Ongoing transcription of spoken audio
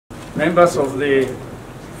members of the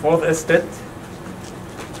Fourth Estate,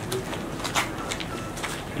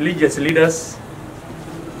 religious leaders,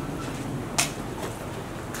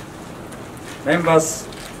 members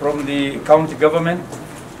from the county government,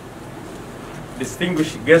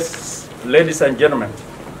 distinguished guests, ladies and gentlemen.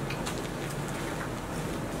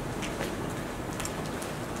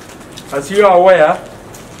 As you are aware,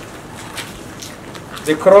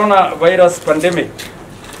 the coronavirus pandemic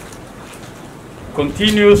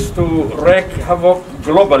continues to wreak havoc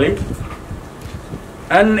globally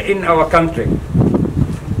and in our country.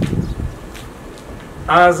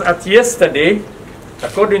 As at yesterday,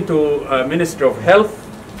 according to Ministry of Health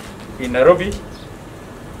in Nairobi,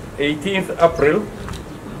 18th April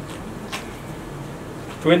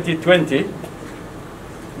 2020,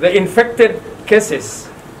 the infected cases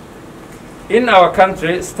in our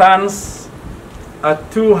country stands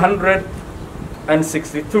at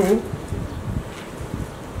 262,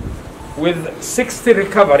 with 60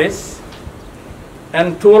 recoveries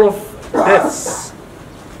and 12 deaths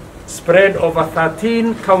spread over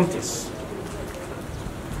 13 counties.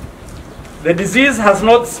 The disease has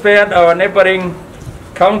not spared our neighboring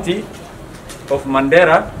county of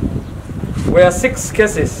Mandera, where 6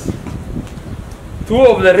 cases, 2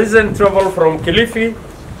 of the recent travel from Kilifi,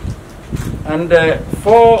 and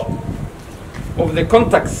 4 of the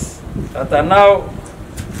contacts that are now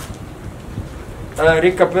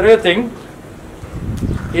recuperating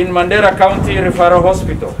in Mandera County Referral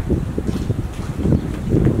Hospital.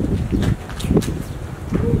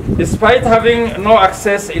 Despite having no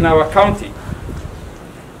access in our county,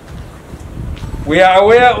 we are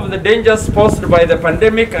aware of the dangers posed by the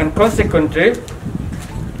pandemic, and consequently,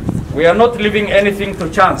 we are not leaving anything to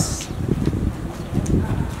chance.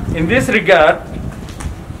 In this regard,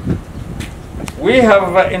 we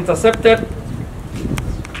have intercepted,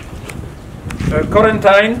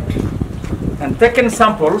 quarantined, and taken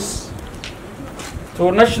samples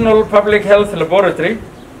to National Public Health Laboratory,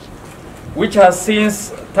 which has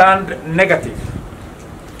since turned negative.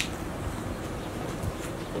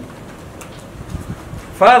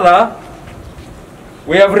 Further,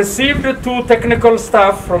 we have received 2 technical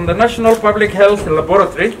staff from the National Public Health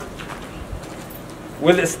Laboratory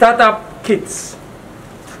with startup kits.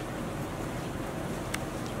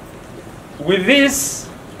 With this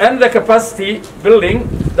and the capacity building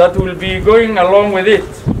that will be going along with it,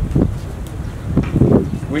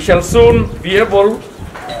 we shall soon be able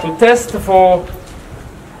to test for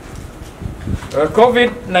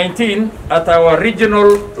COVID-19 at our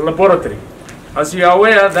regional laboratory. As you are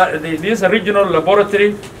aware, that this regional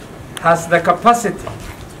laboratory has the capacity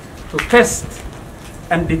to test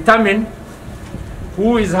and determine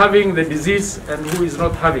who is having the disease and who is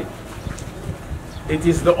not having. It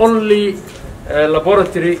is the only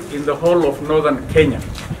laboratory in the whole of northern Kenya.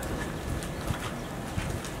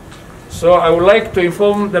 So I would like to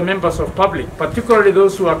inform the members of public, particularly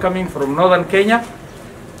those who are coming from northern Kenya,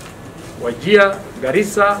 Wajir,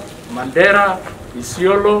 Garissa, Mandera,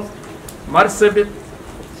 Isiolo, Marsabit,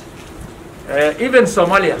 even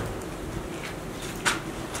Somalia.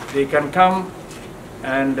 They can come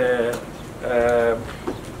and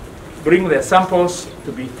bring their samples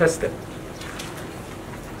to be tested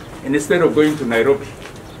instead of going to Nairobi.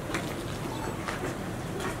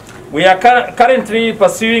 We are currently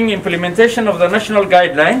pursuing implementation of the national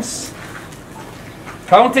guidelines,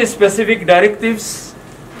 county-specific directives,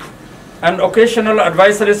 and occasional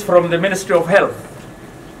advisories from the Ministry of Health.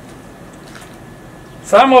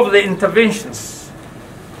 Some of the interventions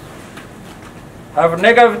have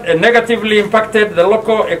negatively impacted the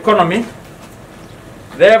local economy,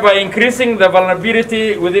 thereby increasing the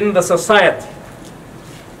vulnerability within the society.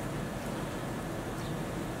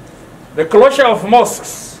 The closure of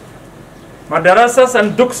mosques, madrasas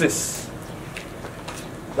and duxis,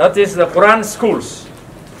 that is the Quran schools,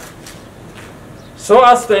 so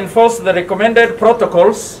as to enforce the recommended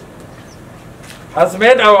protocols, has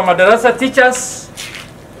made our madrasa teachers,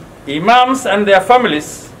 imams and their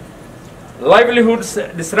families' livelihoods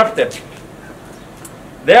disrupted,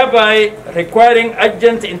 thereby requiring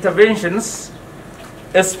urgent interventions,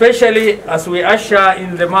 especially as we usher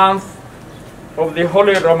in the month of the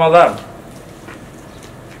Holy Ramadan.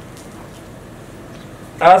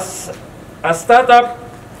 As a startup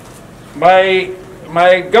by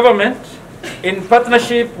my government, in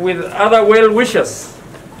partnership with other well-wishers,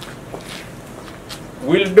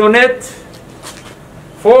 will donate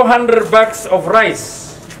 400 bags of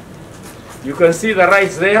rice. You can see the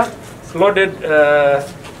rice there. It's loaded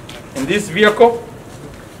in this vehicle.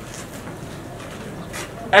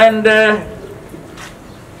 And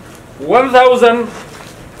 1,000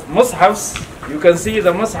 mushafs You can see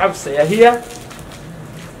the mushafs here.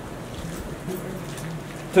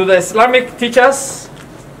 To the Islamic teachers,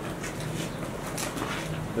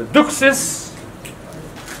 the duxes,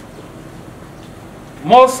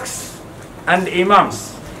 mosques, and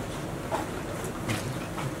imams.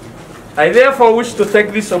 I therefore wish to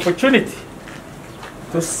take this opportunity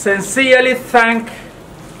to sincerely thank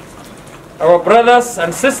our brothers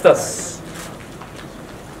and sisters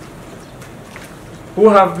who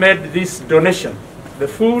have made this donation, the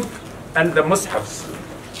food and the mushafs.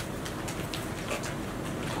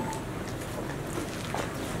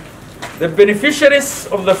 The beneficiaries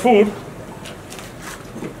of the food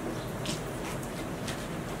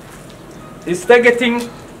is targeting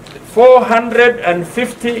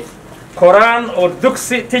 450 Quran or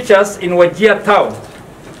Duksi teachers in Wajir town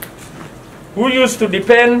who used to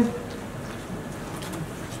depend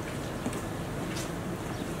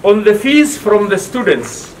on the fees from the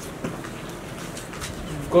students.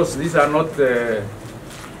 Of course, these are not,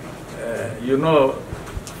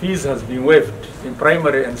 fees has been waived in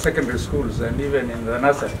primary and secondary schools and even in the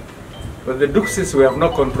nursery. But the Duksis, we have no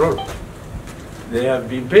control. They have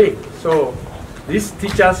been paid. So these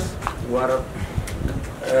teachers were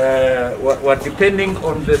depending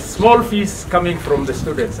on the small fees coming from the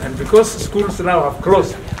students. And because schools now have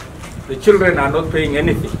closed, the children are not paying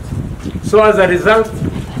anything. So as a result,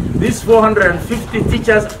 these 450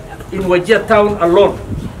 teachers in Wajir town alone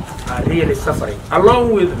are really suffering,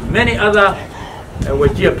 along with many other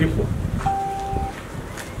Wajir people.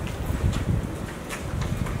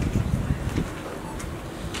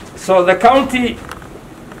 So the county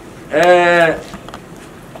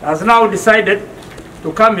has now decided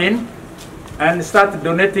to come in and start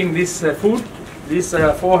donating this food, these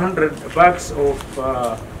 400 bags of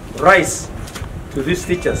rice to these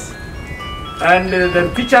teachers. And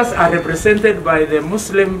the teachers are represented by the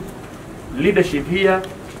Muslim leadership here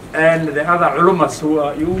and the other ulamas who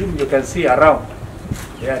are, you can see around.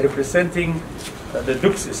 They are representing the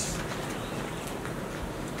Duksis.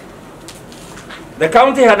 The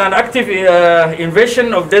county had an active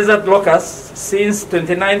invasion of desert locusts since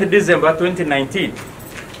 29 December 2019.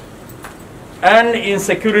 And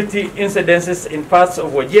insecurity incidences in parts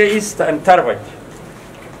of Wajir East and Tarbaj.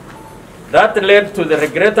 That led to the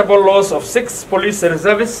regrettable loss of 6 police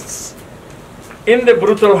reservists in the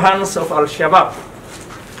brutal hands of Al-Shabaab.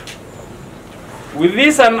 With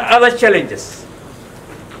these and other challenges,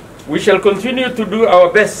 we shall continue to do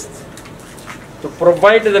our best to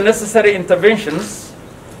provide the necessary interventions.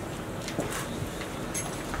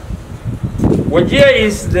 Wajir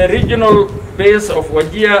is the regional base of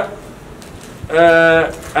Wajir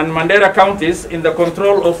and Mandera counties in the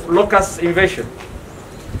control of locust invasion.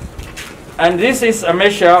 And this is a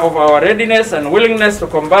measure of our readiness and willingness to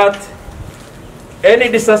combat any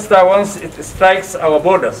disaster once it strikes our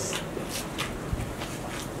borders.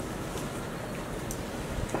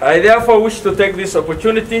 I therefore wish to take this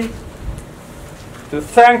opportunity to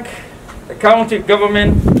thank the county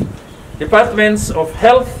government, departments of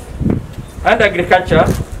health and agriculture,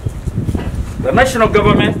 the national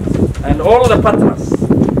government, and all the partners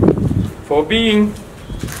for being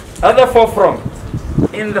at the forefront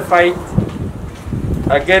in the fight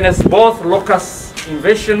against both locust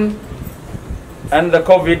invasion and the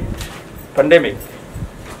COVID pandemic.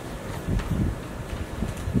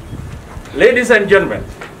 Ladies and gentlemen,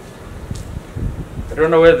 I don't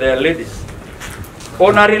know where they are ladies.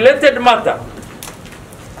 On a related matter,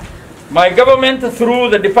 my government, through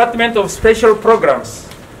the Department of Special Programs,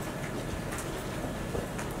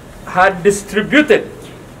 had distributed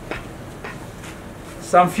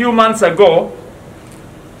some few months ago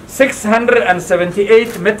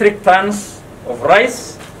 678 metric tons of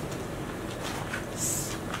rice,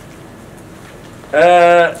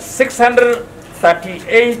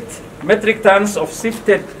 638 metric tons of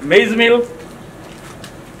sifted maize meal,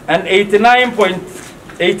 and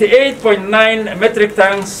 88.9 metric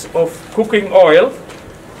tons of cooking oil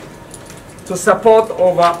to support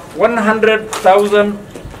over 100,000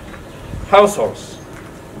 households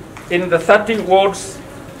in the 30 wards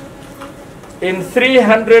in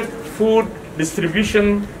 300 food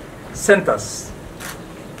distribution centers.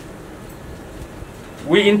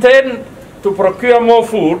 We intend to procure more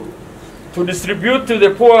food to distribute to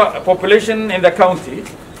the poor population in the county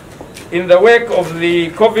in the wake of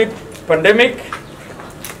the COVID pandemic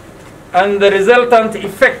and the resultant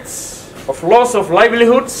effects of loss of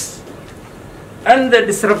livelihoods and the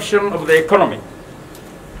disruption of the economy.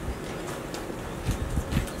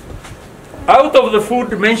 Out of the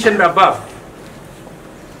food mentioned above,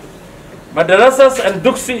 madrasas and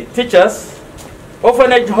Duksi teachers,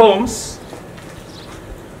 orphanage homes,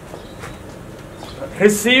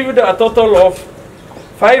 received a total of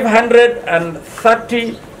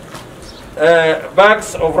 530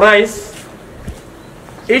 bags of rice,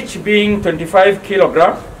 each being 25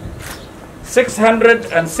 kilogram,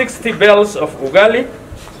 660 bales of ugali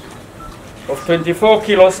of 24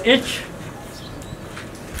 kilos each.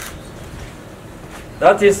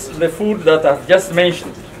 That is the food that I've just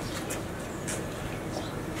mentioned.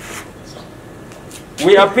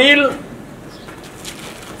 We appeal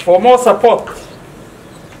for more support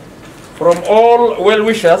from all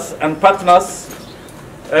well-wishers and partners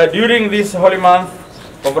during this holy month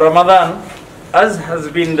of Ramadan, as has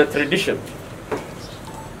been the tradition.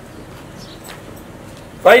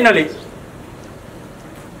 Finally,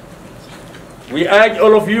 we urge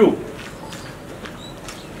all of you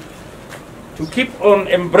to keep on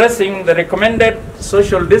embracing the recommended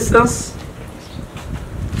social distance,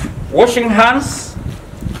 washing hands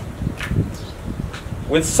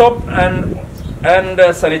with soap and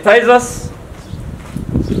sanitizers,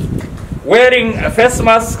 wearing face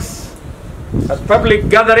masks at public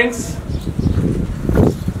gatherings,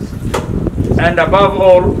 and above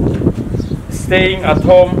all, staying at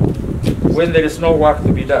home when there is no work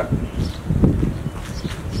to be done.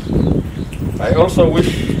 I also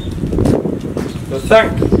wish to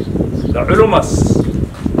thank the ulumas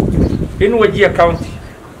in Wajir County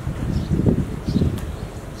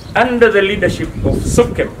under the leadership of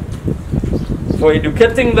Subkem for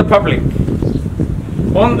educating the public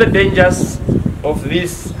on the dangers of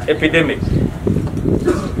this epidemic.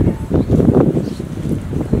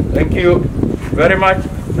 Thank you very much,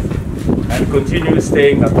 and continue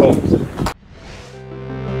staying at home.